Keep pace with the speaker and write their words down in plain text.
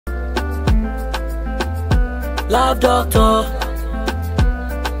Love doctor.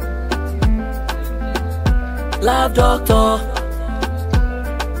 Love doctor.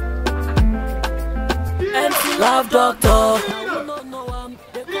 Love doctor.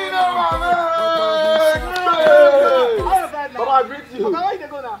 Papa, I greet you. Papa, where you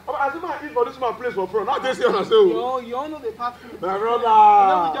go now? Papa, I see my eat for this man place for front. Now they say on us. You all know the path through. My Let me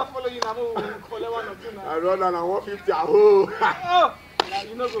brother. just follow you now. We'll collect one or two now. My brother, now 150. Oh. Oh,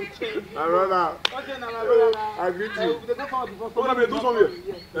 you know go change. My brother. Okay, now my brother. I greet you. They go come before. What am I do something?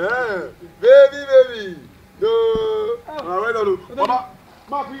 Yes. Baby. No. My brother. Papa.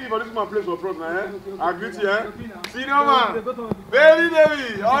 Mark me for this man place for front now. I greet you. Senior man.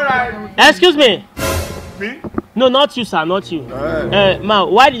 Baby. All right. Excuse me. Me? No, not you, sir, not you. Man,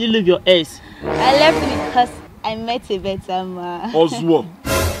 why did you leave your ace? I left because I met a better man. Oswald.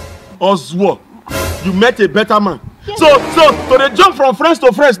 You met a better man. Yes. So to the jump from friends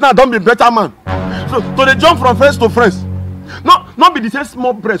to friends now, don't be better man. So to the jump from friends to friends. Not be the same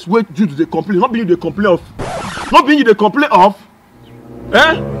small breast where you do the complain. Not be you the complain of. Not be you the complain of.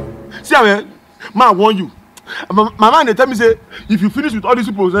 See, man, I warn you. My man they tell me say if you finish with all these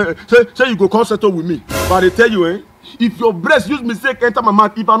people say you go come settle with me. But they tell you if your breast use mistake enter my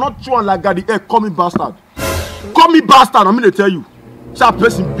mouth, if I not chew like that the air, call me bastard. Call me bastard. I mean they tell you. Say a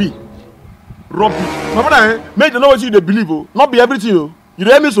person be rubbish. My brother make them know what you they believe. Oh, not be everything. Oh, you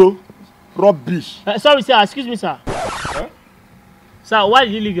hear me so? Rubbish. Sorry, sir. Excuse me, sir. Sir, why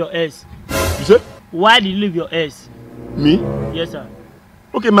did you leave your ass? You say? Why did you leave your ass? Me? Yes, sir.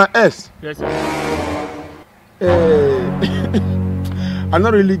 Okay, my S. Yes, sir. I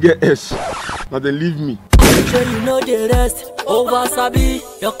not really get S. Now they leave me. Sure you know the rest. Over Sabi,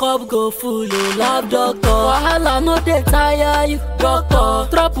 your cup go full. Love doctor. Wahala no dey tire you, doctor.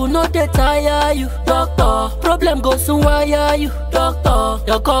 Trouble no dey tire you, doctor. Problem go soon wire you, doctor.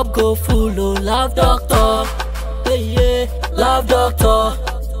 Your cup go full. Love doctor. Hey, yeah. Love doctor.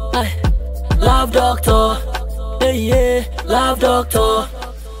 Ay. Love doctor. Hey, yeah. Love doctor.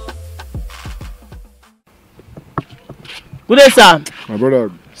 Good day, sir. My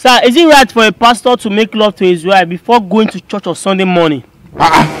brother. Sir, is it right for a pastor to make love to his wife before going to church on Sunday morning?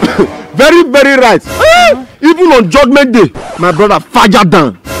 Very, very right. Even on Judgment Day, my brother, fire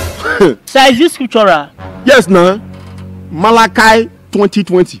down. Sir, is this scriptural? Yes, now. Malachi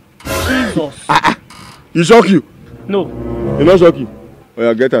 20:20. Jesus. You shock you? No. You not shock you? Oh,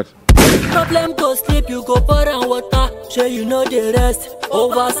 yeah, get that. Problem go sleep, you go pour on water. Sure you know the rest.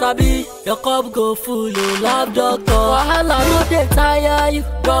 Over Sabi, your cup go full. Love doctor. Wahala no dey tire you,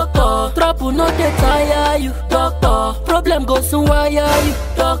 doctor. Trouble no dey tire you, doctor. Problem go soon wire you,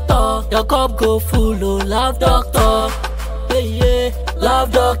 doctor. Your cup go full. Love doctor. Hey, yeah.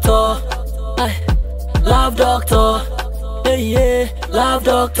 Love doctor. Ay. Love doctor. Hey, yeah. Love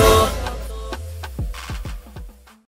doctor.